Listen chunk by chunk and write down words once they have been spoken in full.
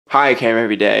Hi, Cameron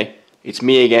Everyday. It's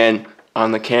me again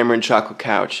on the Cameron Chocolate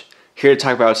Couch, here to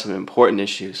talk about some important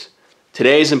issues.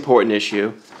 Today's important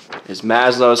issue is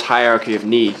Maslow's hierarchy of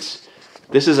needs.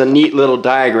 This is a neat little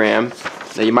diagram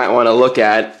that you might want to look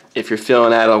at if you're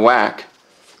feeling out of whack.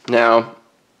 Now,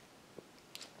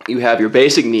 you have your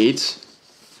basic needs,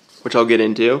 which I'll get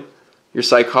into, your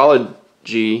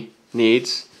psychology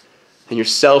needs, and your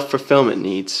self-fulfillment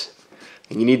needs.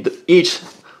 And you need each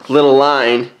little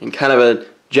line in kind of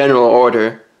a general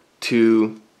order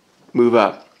to move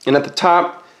up. And at the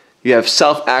top, you have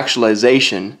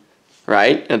self-actualization,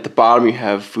 right? And at the bottom, you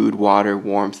have food, water,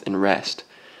 warmth, and rest.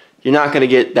 You're not going to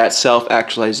get that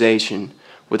self-actualization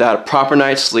without a proper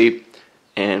night's sleep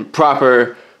and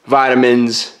proper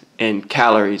vitamins and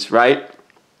calories, right?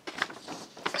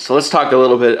 So let's talk a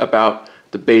little bit about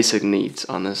the basic needs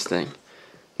on this thing.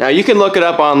 Now, you can look it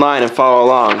up online and follow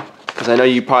along, because I know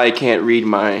you probably can't read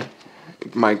my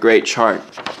great chart.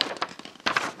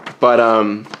 But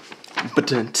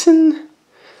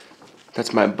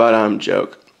that's my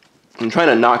joke. I'm trying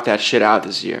to knock that shit out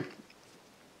this year.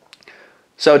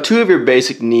 So two of your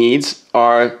basic needs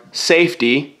are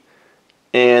safety,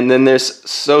 and then there's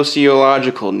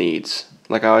sociological needs,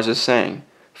 like I was just saying.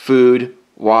 Food,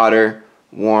 water,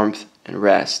 warmth, and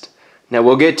rest. Now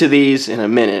we'll get to these in a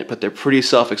minute, but they're pretty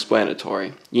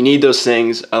self-explanatory. You need those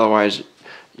things, otherwise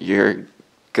you're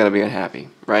gonna be unhappy,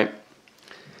 right?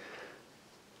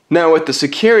 Now with the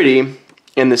security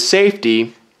and the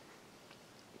safety,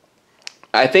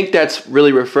 I think that's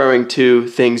really referring to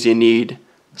things you need,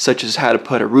 such as how to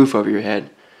put a roof over your head.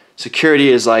 Security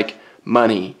is like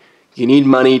money. You need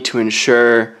money to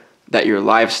ensure that your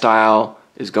lifestyle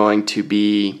is going to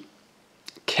be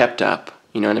kept up,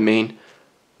 you know what I mean?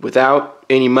 Without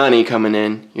any money coming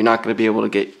in, you're not going to be able to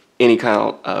get any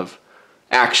kind of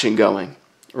action going,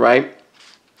 right?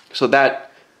 So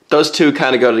those two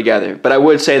kind of go together. But I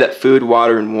would say that food,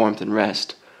 water, and warmth and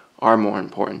rest are more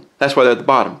important. That's why they're at the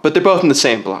bottom. But they're both in the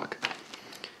same block.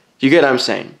 You get what I'm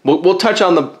saying? We'll touch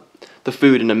on the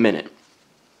food in a minute.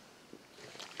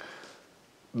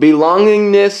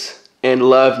 Belongingness and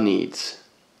love needs.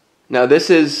 Now this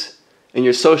is in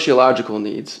your sociological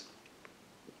needs.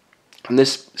 And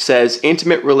this says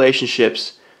intimate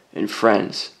relationships and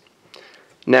friends.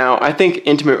 Now, I think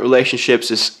intimate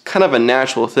relationships is kind of a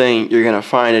natural thing you're going to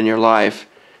find in your life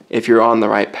if you're on the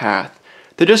right path.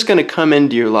 They're just going to come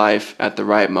into your life at the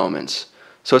right moments.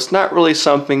 So it's not really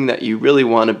something that you really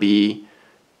want to be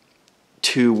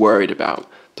too worried about.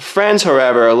 The friends,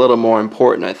 however, are a little more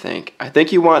important, I think. I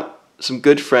think you want some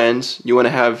good friends. You want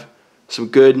to have some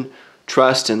good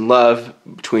trust and love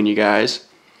between you guys.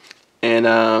 And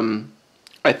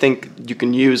I think you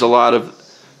can use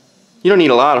you don't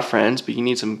need a lot of friends, but you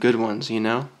need some good ones, you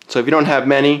know? So if you don't have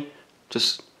many,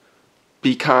 just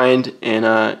be kind and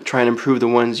try and improve the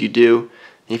ones you do.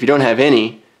 And if you don't have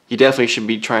any, you definitely should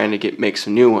be trying to make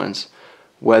some new ones.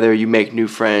 Whether you make new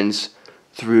friends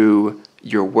through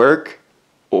your work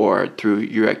or through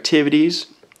your activities,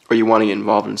 or you want to get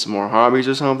involved in some more hobbies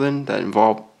or something that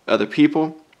involve other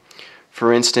people.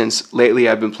 For instance, lately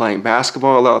I've been playing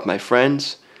basketball a lot with my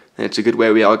friends, and it's a good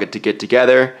way we all get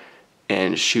together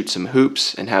and shoot some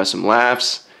hoops and have some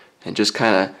laughs and just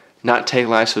kind of not take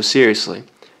life so seriously.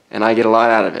 And I get a lot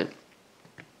out of it.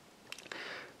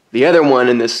 The other one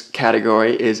in this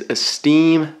category is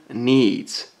esteem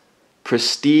needs,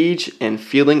 prestige and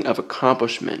feeling of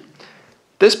accomplishment.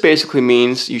 This basically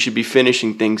means you should be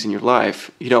finishing things in your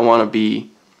life. You don't want to be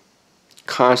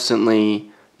constantly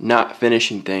not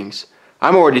finishing things.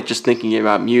 I'm already just thinking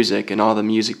about music and all the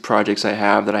music projects I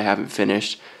have that I haven't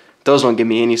finished. Those don't give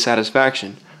me any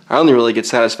satisfaction. I only really get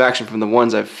satisfaction from the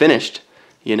ones I've finished,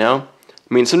 you know?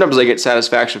 I mean, sometimes I get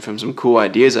satisfaction from some cool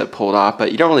ideas I've pulled off,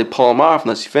 but you don't really pull them off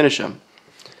unless you finish them.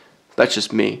 That's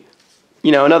just me.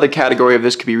 You know, another category of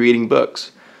this could be reading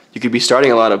books. You could be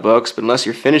starting a lot of books, but unless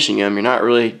you're finishing them, you don't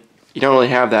really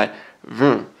have that, you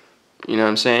know what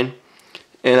I'm saying?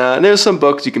 And there's some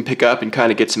books you can pick up and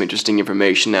kind of get some interesting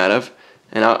information out of.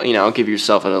 And I'll give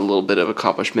yourself a little bit of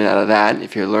accomplishment out of that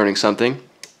if you're learning something.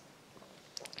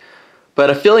 But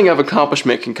a feeling of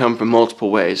accomplishment can come from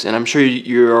multiple ways, and I'm sure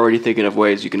you're already thinking of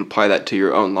ways you can apply that to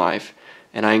your own life.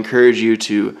 And I encourage you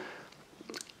to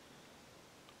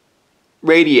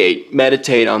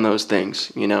meditate on those things,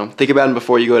 you know. Think about them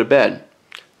before you go to bed.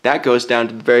 That goes down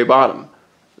to the very bottom.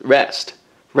 Rest.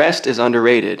 Rest is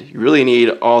underrated. You really need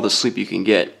all the sleep you can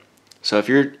get. So if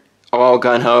you're all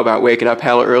gung-ho about waking up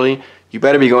hella early, you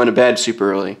better be going to bed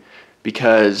super early,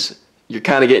 because you're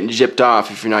kind of getting gypped off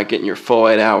if you're not getting your full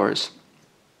 8 hours.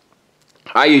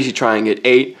 I usually try and get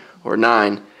 8 or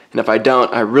 9, and if I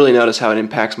don't, I really notice how it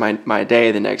impacts my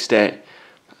day the next day.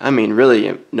 I mean,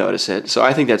 really notice it. So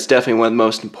I think that's definitely one of the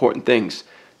most important things,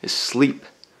 is sleep.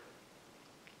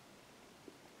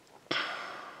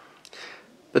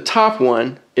 The top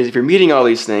one is if you're meeting all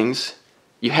these things,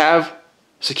 you have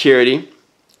security,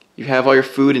 you have all your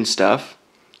food and stuff,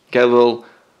 you got a little,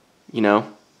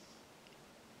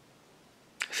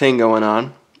 thing going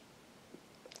on,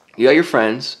 you got your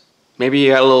friends, maybe you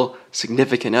got a little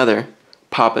significant other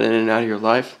popping in and out of your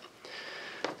life,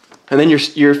 and then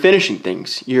you're finishing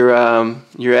things. You're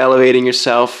elevating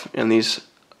yourself in these,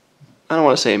 I don't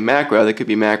want to say macro, they could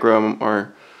be macro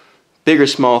or big or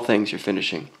small things you're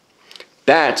finishing.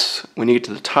 That's when you get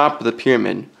to the top of the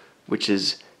pyramid, which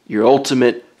is your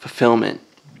ultimate fulfillment,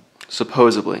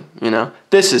 supposedly.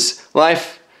 This is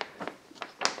life.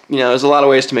 There's a lot of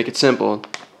ways to make it simple.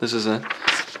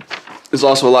 There's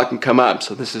also a lot can come up.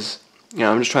 So this is,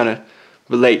 I'm just trying to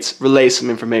relay some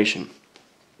information.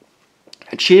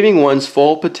 Achieving one's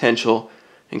full potential,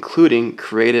 including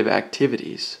creative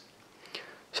activities.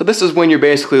 So this is when you're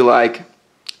basically like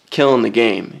killing the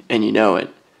game, and you know it.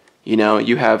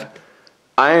 You have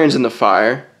irons in the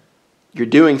fire. You're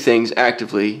doing things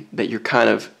actively that you're kind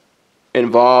of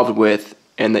involved with,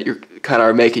 and that you're kind of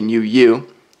are making you. You're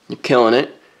killing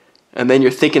it, and then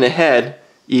you're thinking ahead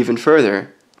even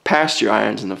further past your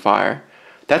irons in the fire.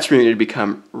 That's when you're going to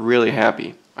become really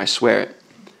happy. I swear it.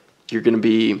 You're going to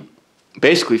be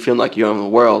basically feeling like you own the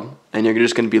world, and you're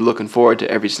just going to be looking forward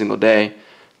to every single day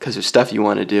because there's stuff you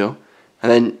want to do. And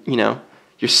then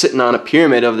you're sitting on a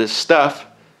pyramid of this stuff,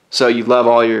 so you love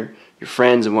all your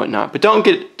friends and whatnot. But don't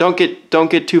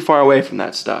get too far away from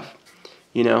that stuff.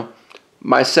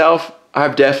 Myself,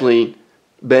 I've definitely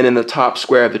been in the top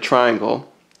square of the triangle,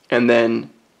 and then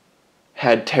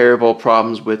had terrible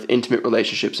problems with intimate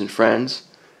relationships and friends,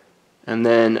 and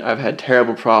then I've had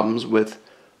terrible problems with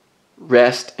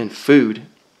rest and food.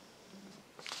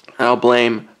 I'll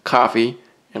blame coffee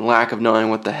and lack of knowing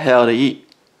what the hell to eat.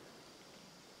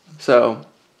 So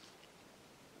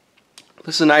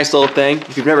this is a nice little thing.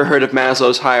 If you've never heard of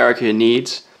Maslow's hierarchy of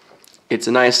needs, it's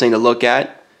a nice thing to look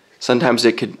at. Sometimes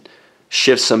it could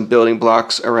shift some building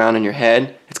blocks around in your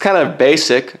head. It's kind of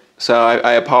basic, so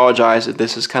I apologize if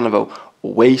this is kind of a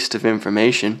waste of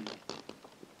information.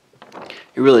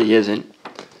 It really isn't.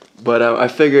 But I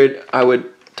figured I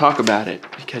would talk about it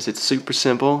because it's super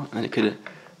simple, and it could,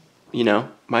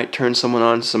 might turn someone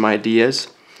on to some ideas.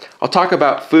 I'll talk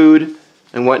about food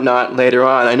and whatnot later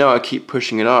on. I know I keep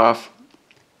pushing it off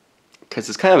because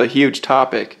it's kind of a huge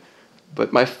topic,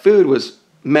 but my food was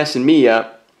messing me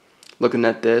up looking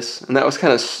at this, and that was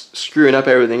kind of screwing up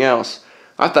everything else.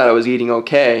 I thought I was eating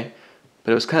okay,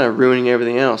 but it was kind of ruining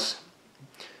everything else.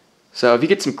 So if you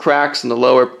get some cracks in the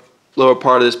lower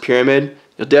part of this pyramid,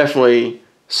 you'll definitely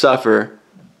suffer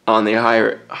on the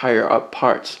higher up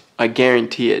parts. I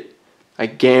guarantee it. I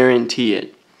guarantee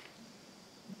it.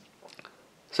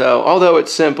 So although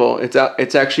it's simple,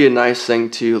 it's actually a nice thing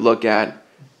to look at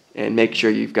and make sure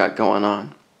you've got going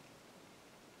on.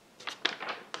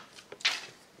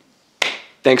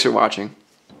 Thanks for watching.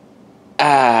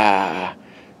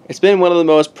 It's been one of the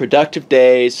most productive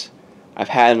days I've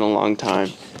had in a long time.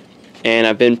 And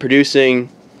I've been producing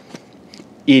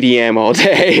EDM all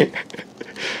day.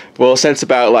 Well, since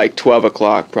about like 12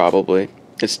 o'clock probably.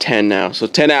 It's 10 now, so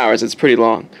 10 hours, it's pretty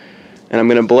long. And I'm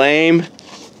going to blame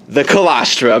the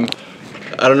colostrum.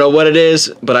 I don't know what it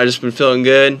is, but I've just been feeling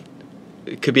good.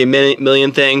 It could be a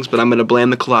million things, but I'm going to blame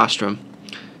the colostrum.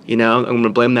 I'm going to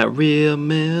blame that real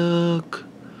milk.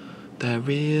 That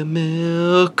real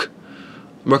milk.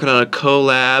 I'm working on a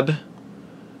collab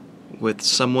with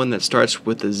someone that starts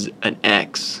with an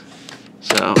X.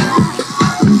 So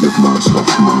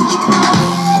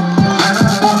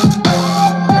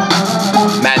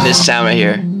man, this sound right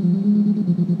here.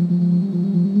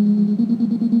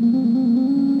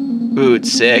 Ooh,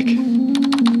 it's sick.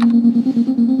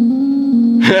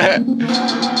 I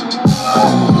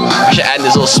should add in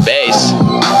this little space.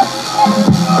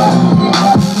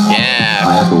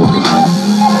 Yeah.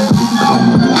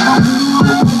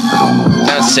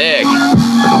 Sounds sick.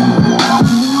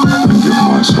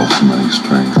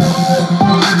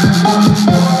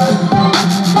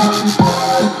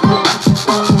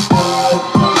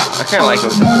 I kind of like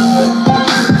it.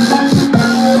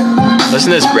 Listen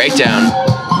to this breakdown.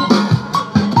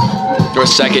 Or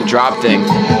second drop thing.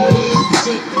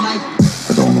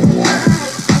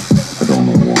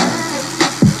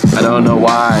 I don't know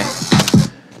why.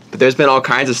 But there's been all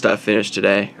kinds of stuff finished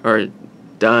today. Or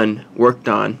done. Worked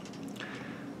on.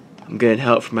 I'm getting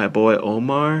help from my boy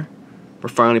Omar. We're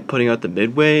finally putting out the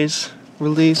Midways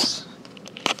release.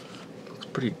 It's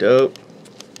pretty dope.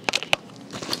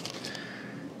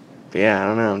 But yeah, I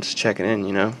don't know. I'm just checking in,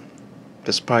 you know.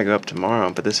 This will probably go up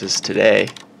tomorrow, but this is today.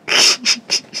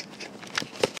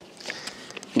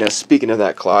 You know, speaking of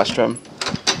that colostrum,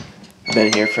 I've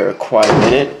been here for quite a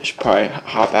minute. I should probably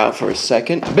hop out for a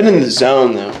second. I've been in the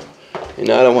zone, though. You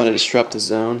know, I don't want to disrupt the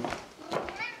zone.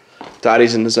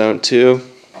 Dottie's in the zone, too.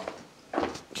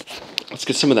 Let's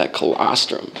get some of that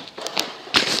colostrum.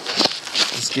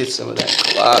 Let's get some of that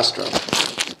colostrum.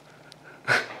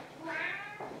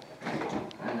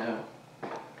 I know.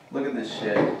 Look at this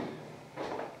shit.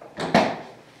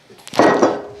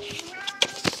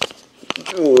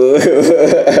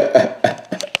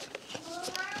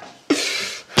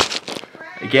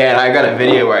 Again, I got a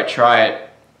video where I try it.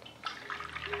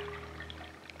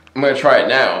 I'm gonna try it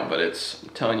now, but I'm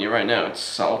telling you right now, it's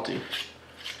salty.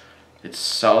 It's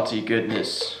salty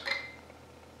goodness.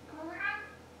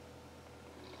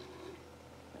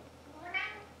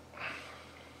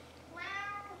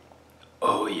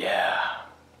 Oh yeah.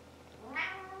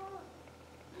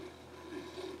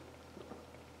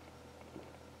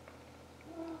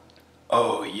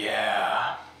 Oh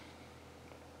yeah.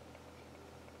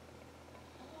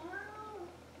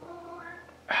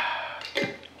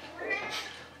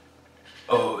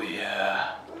 Oh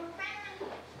yeah.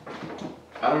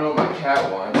 I don't know what my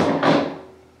cat wants.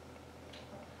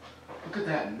 Look at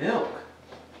that milk.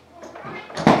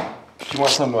 She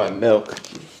wants some of my milk.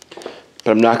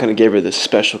 But I'm not going to give her this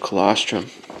special colostrum.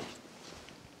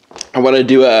 I want to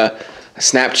do a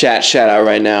Snapchat shout out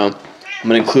right now. I'm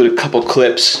going to include a couple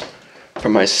clips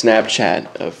from my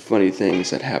Snapchat of funny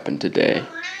things that happened today.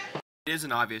 It is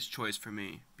an obvious choice for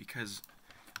me because,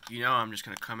 you know, I'm just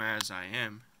going to come as I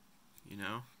am, you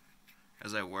know,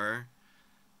 as I were,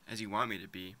 as you want me to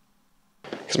be.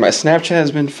 Because my Snapchat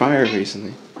has been fired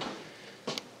recently.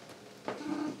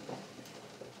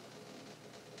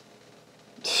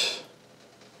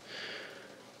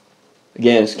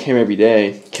 Again, it's Came Every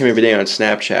Day. Came Every Day on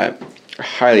Snapchat. I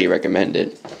highly recommend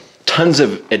it. Tons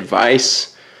of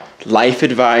advice, life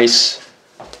advice,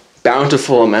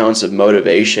 bountiful amounts of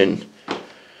motivation,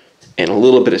 and a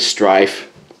little bit of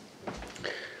strife.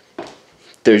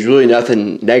 There's really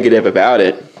nothing negative about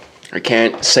it. I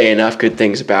can't say enough good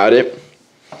things about it.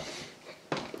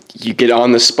 You get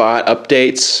on the spot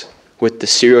updates with the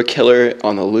serial killer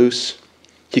on the loose.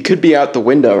 He could be out the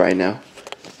window right now.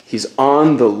 He's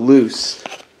on the loose.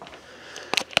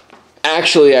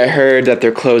 Actually, I heard that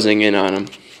they're closing in on him.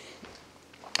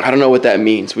 I don't know what that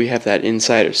means. We have that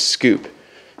insider scoop.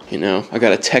 You know, I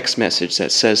got a text message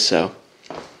that says so.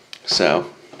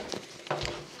 So,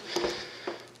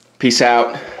 peace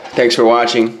out. Thanks for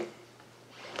watching.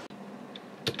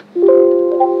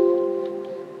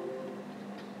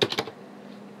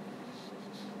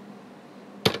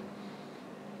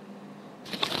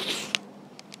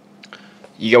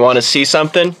 You want to see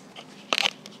something?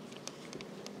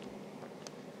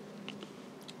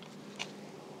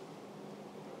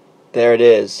 There it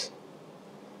is.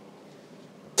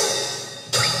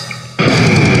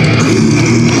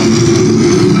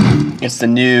 It's the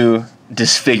new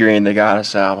Disfiguring the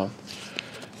Goddess album.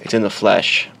 It's in the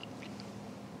flesh.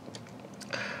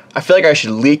 I feel like I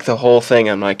should leak the whole thing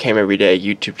on my Came Every Day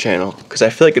YouTube channel because I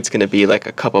feel like it's going to be like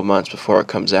a couple months before it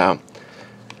comes out.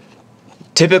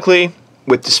 Typically,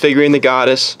 with Disfiguring the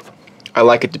Goddess, I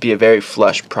like it to be a very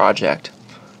flush project.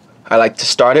 I like to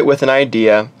start it with an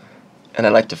idea, and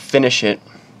I like to finish it.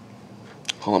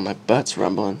 Hold on, my butt's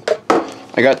rumbling.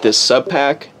 I got this sub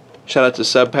pack. Shout out to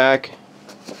Sub Pack.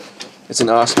 It's an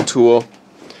awesome tool.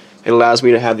 It allows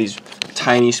me to have these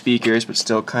tiny speakers, but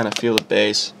still kind of feel the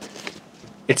bass.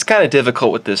 It's kind of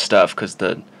difficult with this stuff because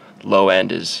the low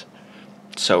end is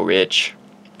so rich.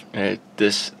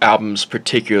 This album's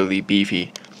particularly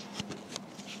beefy.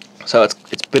 So it's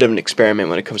a bit of an experiment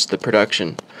when it comes to the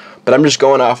production. But I'm just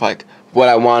going off like what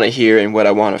I want to hear and what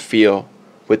I want to feel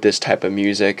with this type of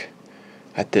music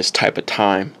at this type of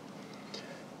time.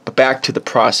 But back to the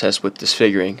process with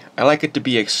Disfiguring. I like it to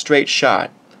be a straight shot.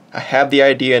 I have the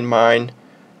idea in mind.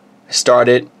 I start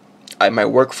it. My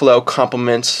workflow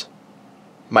complements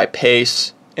my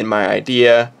pace and my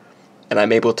idea, and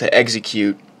I'm able to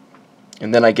execute.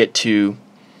 And then I get to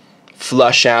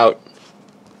flush out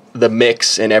the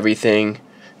mix and everything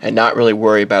and not really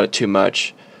worry about it too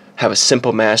much. Have a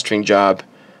simple mastering job.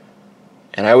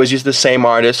 And I always use the same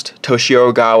artist,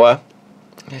 Toshio Ogawa.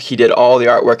 He did all the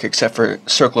artwork except for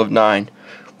Circle of Nine,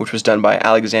 which was done by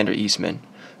Alexander Eastman,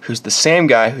 who's the same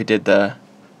guy who did the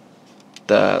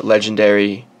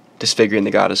legendary Disfiguring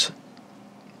the Goddess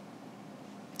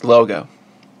logo.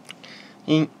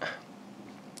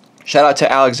 Shout out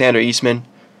to Alexander Eastman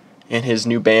and his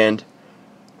new band.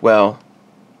 Well,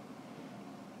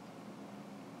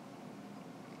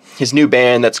 his new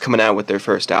band that's coming out with their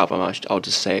first album. I'll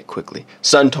just say it quickly.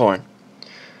 Sun Torn.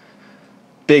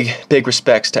 Big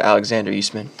respects to Alexander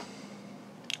Eastman.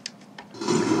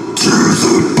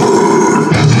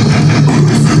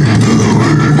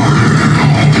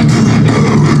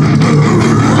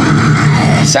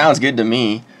 Sounds good to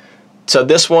me. So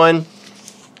this one,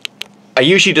 I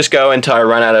usually just go until I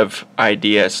run out of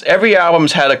ideas. Every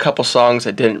album's had a couple songs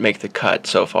that didn't make the cut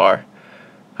so far.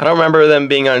 I don't remember them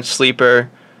being on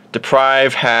Sleeper.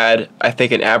 Deprive had, I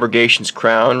think, an Abrogation's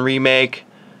Crown remake.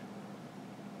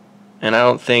 And I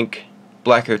don't think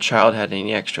Black Haired Child had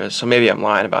any extras, so maybe I'm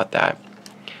lying about that.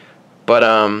 But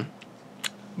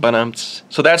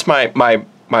so that's my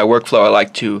workflow I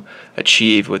like to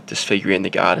achieve with Disfiguring the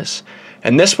Goddess.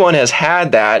 And this one has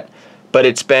had that, but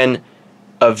it's been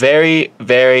a very,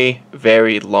 very,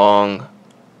 very long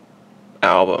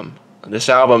album. This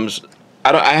album's,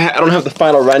 I don't have the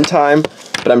final runtime,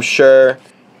 but I'm sure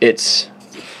it's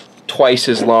twice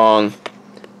as long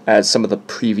as some of the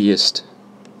previous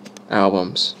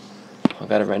albums. I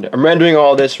gotta render. I'm rendering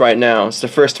all this right now. It's the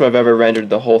first time I've ever rendered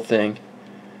the whole thing,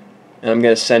 and I'm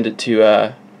gonna send it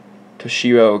to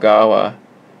Toshiro Ogawa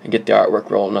and get the artwork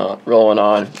rolling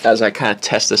on as I kind of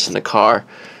test this in the car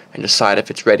and decide if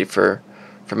it's ready for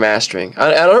mastering.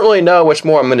 I don't really know which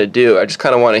more I'm gonna do. I just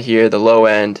kind of want to hear the low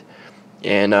end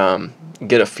and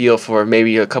get a feel for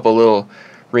maybe a couple little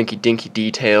rinky-dinky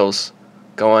details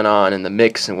going on in the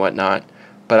mix and whatnot.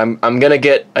 But I'm gonna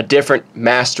get a different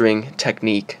mastering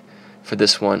technique for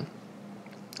this one.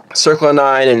 Circle of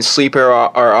Nine and Sleeper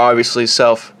are obviously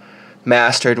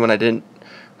self-mastered when I didn't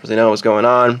really know what was going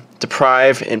on.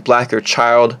 Deprive and Black Haired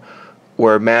Child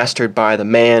were mastered by the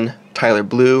man Tyler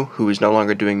Blue, who is no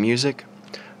longer doing music.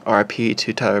 RIP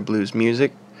to Tyler Blue's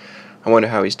music. I wonder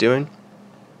how he's doing.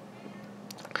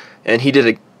 And he did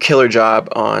a killer job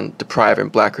on Deprive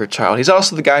and Black Haired Child. He's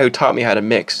also the guy who taught me how to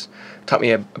mix. Taught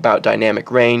me about dynamic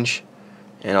range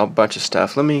and a bunch of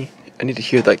stuff. I need to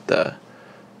hear like the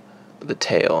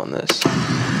tail on this.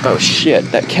 Oh shit,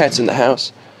 that cat's in the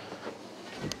house.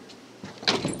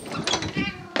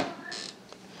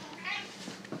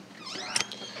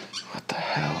 What the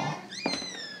hell?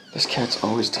 This cat's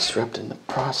always disrupting the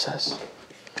process.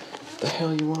 What the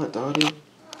hell you want, Dottie?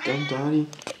 Dumb Dottie?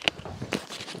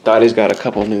 Dottie's got a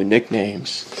couple new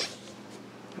nicknames,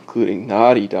 including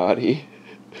Naughty Dottie.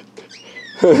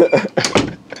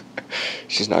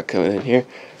 She's not coming in here.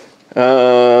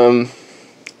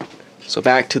 So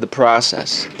back to the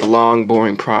process, the long,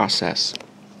 boring process.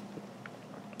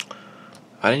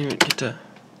 I didn't even get to.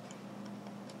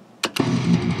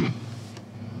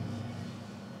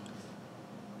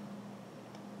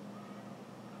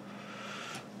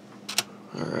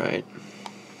 All right.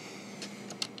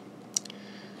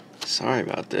 Sorry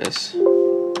about this.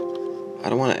 I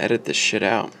don't want to edit this shit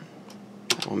out.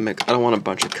 I don't want a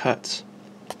bunch of cuts.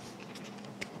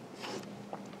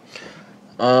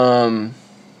 But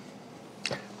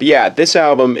yeah, this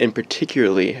album in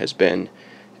particularly has been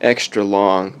extra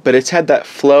long, but it's had that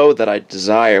flow that I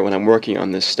desire when I'm working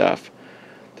on this stuff.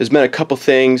 There's been a couple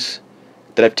things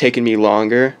that have taken me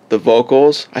longer. The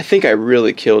vocals, I think I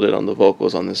really killed it on the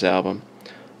vocals on this album.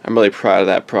 I'm really proud of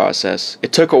that process.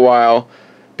 It took a while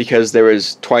because there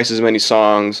was twice as many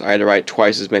songs, I had to write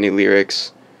twice as many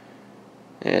lyrics,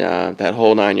 and that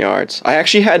whole 9 yards. I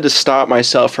actually had to stop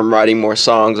myself from writing more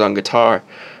songs on guitar.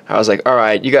 I was like,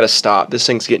 alright, you gotta stop, this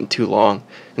thing's getting too long.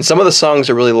 And some of the songs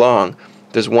are really long.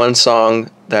 There's one song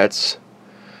that's,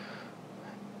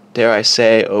 dare I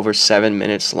say, over 7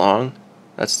 minutes long.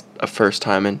 That's a first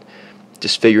time in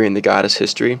Disfiguring the Goddess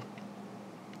history.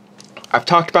 I've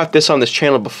talked about this on this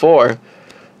channel before,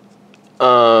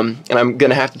 and I'm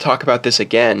gonna have to talk about this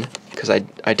again, because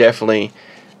I definitely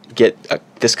get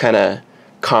this kind of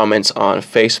comments on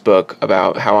Facebook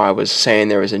about how I was saying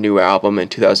there was a new album in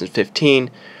 2015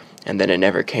 and then it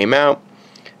never came out.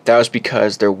 That was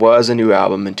because there was a new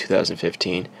album in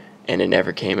 2015 and it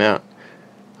never came out.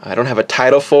 I don't have a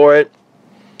title for it.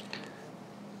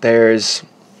 There's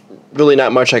really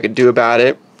not much I could do about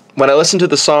it. When I listen to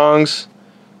the songs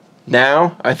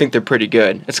now, I think they're pretty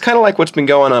good. It's kind of like what's been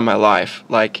going on in my life.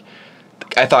 Like,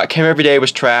 I thought Came Every Day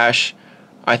was trash.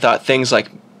 I thought things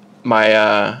like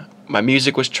my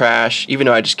music was trash, even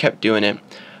though I just kept doing it.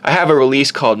 I have a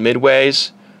release called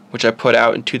Midways, which I put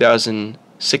out in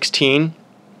 2016,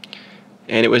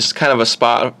 and it was kind of a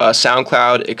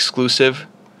SoundCloud exclusive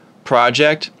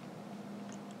project.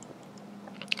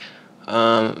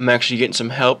 I'm actually getting some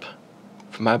help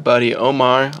from my buddy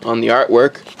Omar on the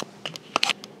artwork,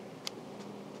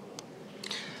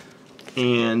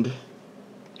 and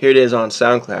here it is on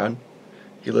SoundCloud.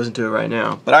 You listen to it right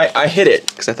now, but I hid it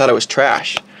because I thought it was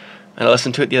trash. And I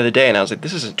listened to it the other day, and I was like,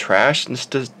 this isn't trash. This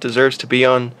deserves to be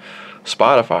on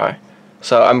Spotify.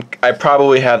 So I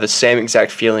probably have the same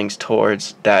exact feelings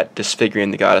towards that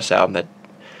Disfiguring the Goddess album that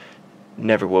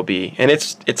never will be. And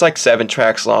it's like 7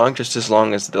 tracks long, just as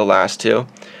long as the last 2.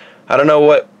 I don't know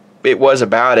what it was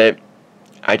about it.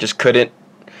 I couldn't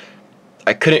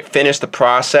finish the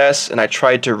process, and I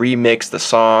tried to remix the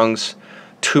songs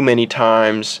too many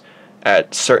times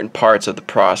at certain parts of the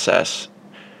process,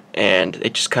 and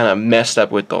it just kind of messed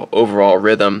up with the overall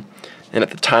rhythm. And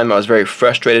at the time I was very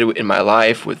frustrated in my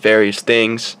life with various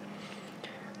things,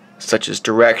 such as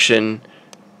direction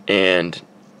and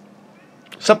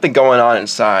something going on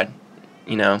inside.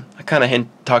 You know, I kind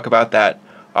of talk about that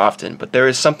often, but there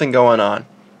is something going on.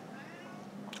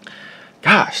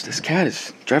 Gosh, this cat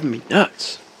is driving me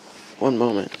nuts. One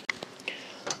moment.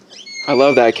 I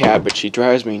love that cat, but she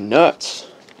drives me nuts.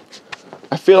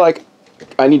 I feel like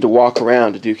I need to walk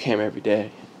around to do cam every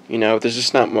day. You know, there's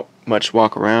just not much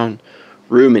walk around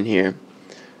room in here.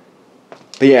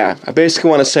 But yeah, I basically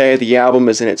want to say the album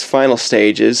is in its final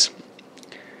stages,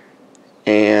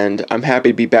 and I'm happy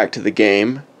to be back to the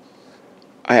game.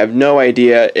 I have no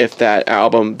idea if that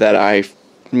album that I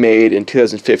made in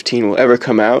 2015 will ever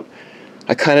come out.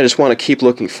 I kind of just want to keep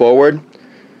looking forward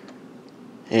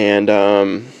and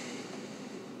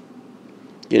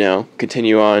you know,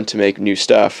 continue on to make new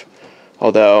stuff.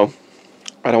 Although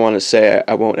I don't want to say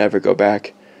I won't ever go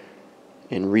back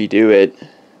and redo it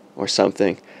or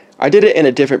something. I did it in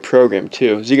a different program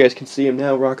too. As you guys can see, I'm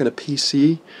now rocking a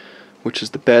PC, which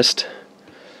is the best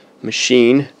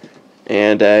machine,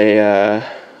 and a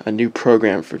new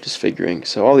program for disfiguring.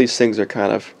 So all these things are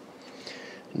kind of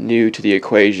new to the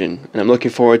equation, and I'm looking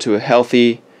forward to a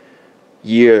healthy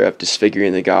year of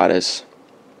Disfiguring the Goddess.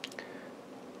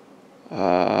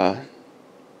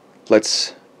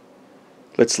 Let's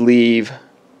leave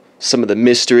some of the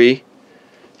mystery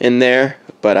in there,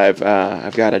 but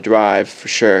I've got a drive for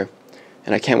sure,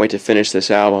 and I can't wait to finish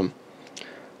this album.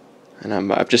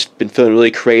 And I've just been feeling really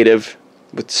creative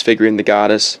with Disfiguring the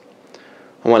Goddess.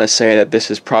 I want to say that this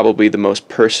is probably the most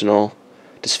personal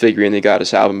Disfiguring the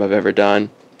Goddess album I've ever done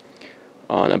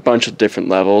on a bunch of different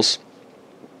levels,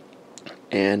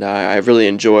 and I really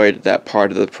enjoyed that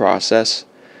part of the process.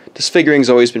 Disfiguring's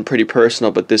always been pretty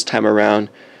personal, but this time around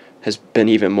has been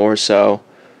even more so.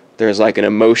 There's like an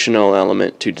emotional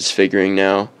element to Disfiguring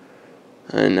now,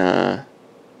 and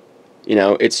you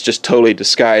know, it's just totally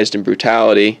disguised in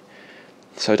brutality.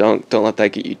 So don't let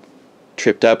that get you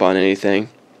tripped up on anything.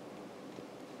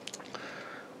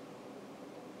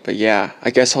 But yeah,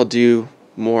 I guess I'll do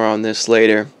more on this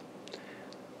later.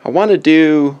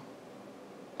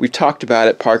 We've talked about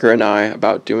it, Parker and I,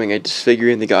 about doing a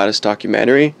Disfiguring the Goddess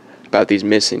documentary about these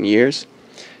missing years,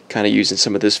 kind of using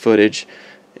some of this footage.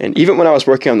 And even when I was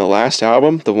working on the last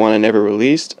album, the one I never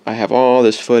released, I have all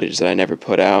this footage that I never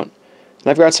put out. And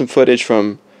I've got some footage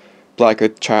from Black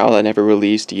Earth Child I never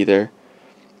released either,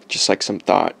 just like some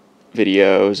thought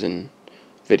videos and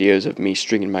videos of me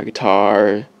stringing my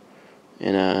guitar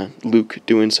and Luke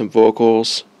doing some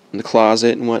vocals in the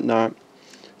closet and whatnot.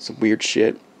 Some weird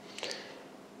shit.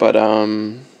 But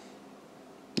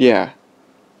yeah,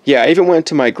 I even went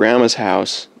to my grandma's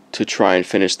house to try and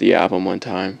finish the album one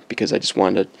time because I just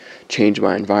wanted to change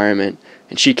my environment,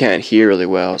 and she can't hear really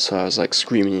well, so I was like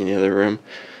screaming in the other room,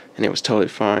 and it was totally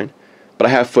fine. But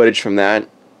I have footage from that,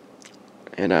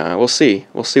 and we'll see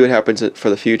what happens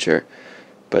for the future.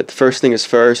 But the first thing is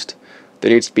first,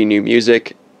 there needs to be new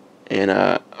music, and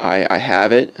I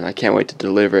have it, and I can't wait to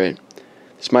deliver it.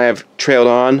 This might have trailed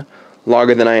on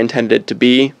longer than I intended it to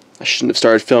be. I shouldn't have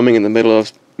started filming in the middle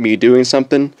of me doing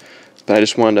something, but I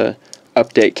just wanted to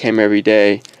update Cam every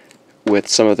day with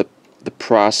some of the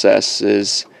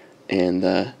processes and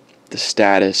the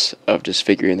status of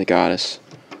Disfiguring the Goddess.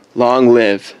 Long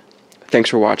live.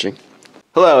 Thanks for watching.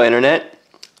 Hello, Internet.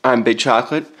 I'm Big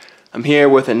Chocolate. I'm here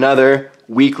with another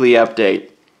weekly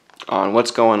update on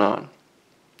what's going on.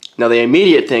 Now, the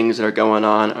immediate things that are going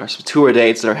on are some tour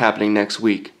dates that are happening next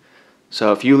week.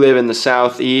 So if you live in the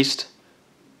southeast,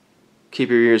 keep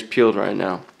your ears peeled right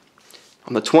now.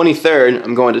 On the 23rd,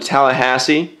 I'm going to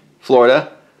Tallahassee,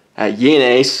 Florida, at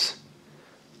Yenace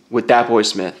with Dat Boy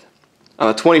Smith. On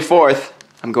the 24th,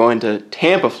 I'm going to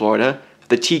Tampa, Florida, at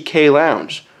the TK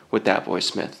Lounge with Dat Boy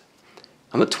Smith.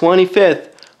 On the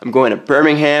 25th, I'm going to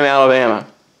Birmingham, Alabama,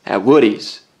 at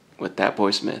Woody's with Dat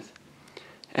Boy Smith.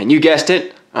 And you guessed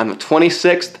it, on the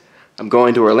 26th, I'm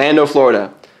going to Orlando,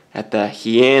 Florida, at the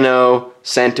Hieno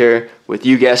Center with,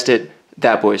 you guessed it,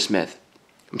 Dat Boy Smith.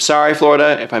 I'm sorry,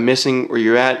 Florida, if I'm missing where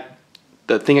you're at.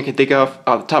 The thing I can think of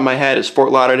off the top of my head is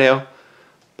Fort Lauderdale.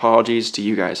 Apologies to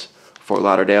you guys. Fort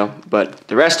Lauderdale. But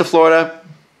the rest of Florida,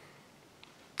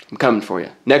 I'm coming for you.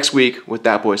 Next week with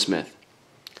That Boy Smith.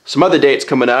 Some other dates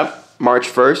coming up. March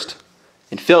 1st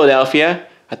in Philadelphia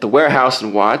at the Warehouse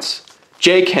in Watts.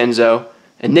 Jay Kenzo,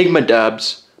 Enigma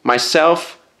Dubs,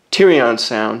 myself, Tyrion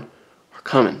Sound are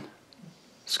coming.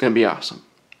 It's going to be awesome.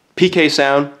 PK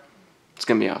Sound, it's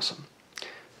going to be awesome.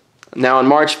 Now on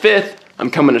March 5th,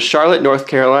 I'm coming to Charlotte, North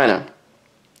Carolina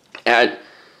at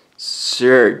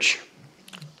Surge.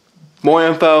 More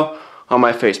info on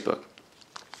my Facebook.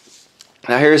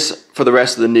 Now here's for the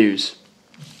rest of the news.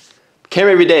 Camp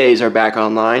Every Days are back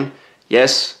online.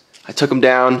 Yes, I took them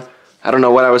down. I don't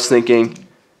know what I was thinking.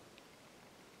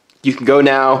 You can go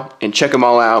now and check them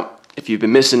all out if you've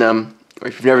been missing them or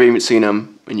if you've never even seen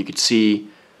them, and you could see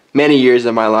many years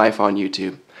of my life on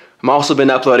YouTube. I've also been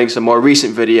uploading some more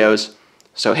recent videos,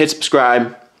 so hit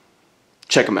subscribe,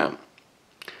 check them out.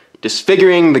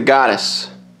 Disfiguring the Goddess.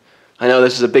 I know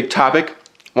this is a big topic.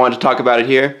 Wanted to talk about it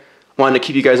here. Wanted to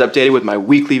keep you guys updated with my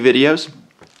weekly videos.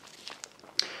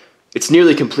 It's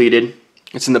nearly completed.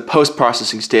 It's in the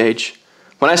post-processing stage.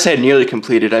 When I say nearly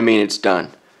completed, I mean it's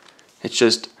done. It's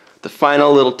just the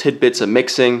final little tidbits of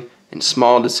mixing and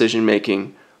small decision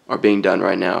making are being done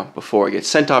right now before it gets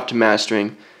sent off to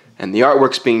mastering, and the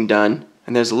artwork's being done,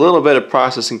 and there's a little bit of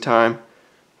processing time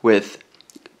with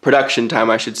production time,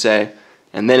 I should say,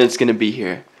 and then it's going to be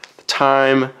here. The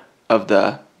time of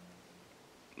the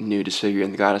new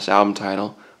Disfiguring the Goddess album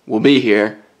title will be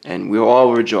here, and we'll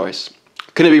all rejoice.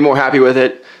 Couldn't be more happy with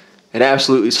it. It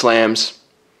absolutely slams.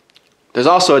 There's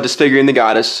also a Disfiguring the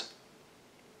Goddess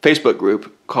Facebook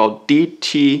group called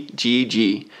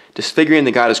DTGG, Disfiguring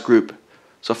the Goddess Group.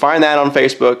 So find that on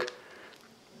Facebook,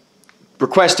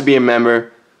 request to be a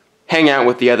member, hang out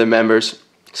with the other members,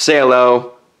 say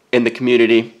hello in the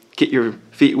community, get your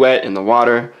feet wet in the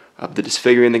water of the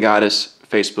Disfiguring the Goddess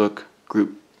Facebook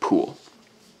group pool.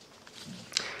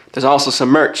 There's also some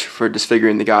merch for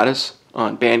Disfiguring the Goddess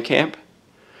on Bandcamp.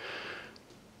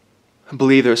 I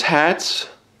believe there's hats,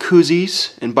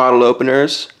 koozies, and bottle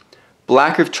openers,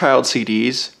 Black Earth Child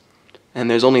CDs, and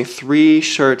there's only 3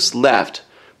 shirts left,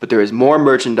 but there is more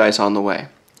merchandise on the way.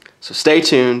 So stay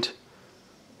tuned,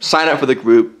 sign up for the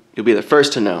group, you'll be the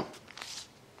first to know.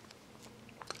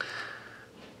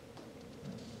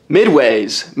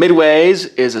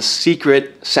 Midways is a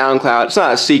secret SoundCloud. It's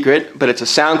not a secret, but it's a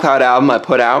SoundCloud album I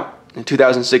put out in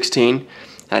 2016, and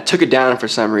I took it down for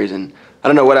some reason. I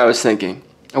don't know what I was thinking.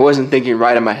 I wasn't thinking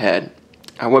right in my head.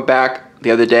 I went back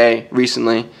the other day,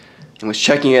 recently, and was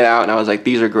checking it out, and I was like,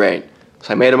 these are great.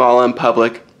 So I made them all in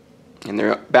public, and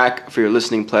they're back for your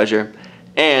listening pleasure.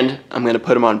 And I'm going to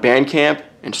put them on Bandcamp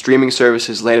and streaming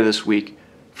services later this week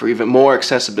for even more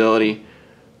accessibility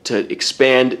to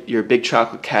expand your Big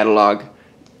Chocolate catalog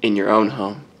in your own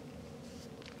home.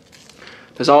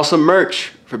 There's also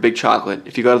merch for Big Chocolate.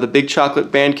 If you go to the Big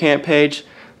Chocolate Bandcamp page,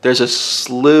 there's a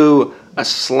slew, a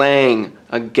slang,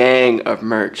 a gang of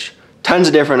merch. Tons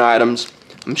of different items.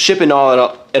 I'm shipping it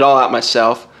all out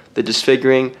myself. The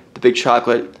Disfiguring, the Big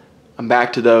Chocolate. I'm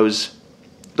back to those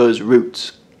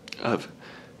roots of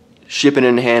shipping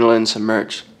and handling some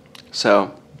merch.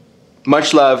 So,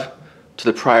 much love to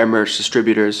the prior merch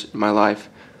distributors in my life,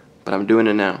 but I'm doing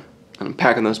it now. And I'm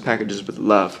packing those packages with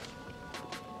love.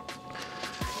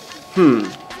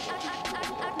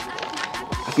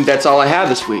 I think that's all I have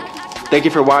this week. Thank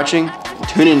you for watching, and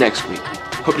tune in next week.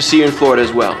 Hope to see you in Florida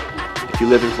as well, if you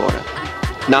live in Florida.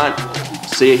 If not,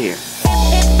 see you here.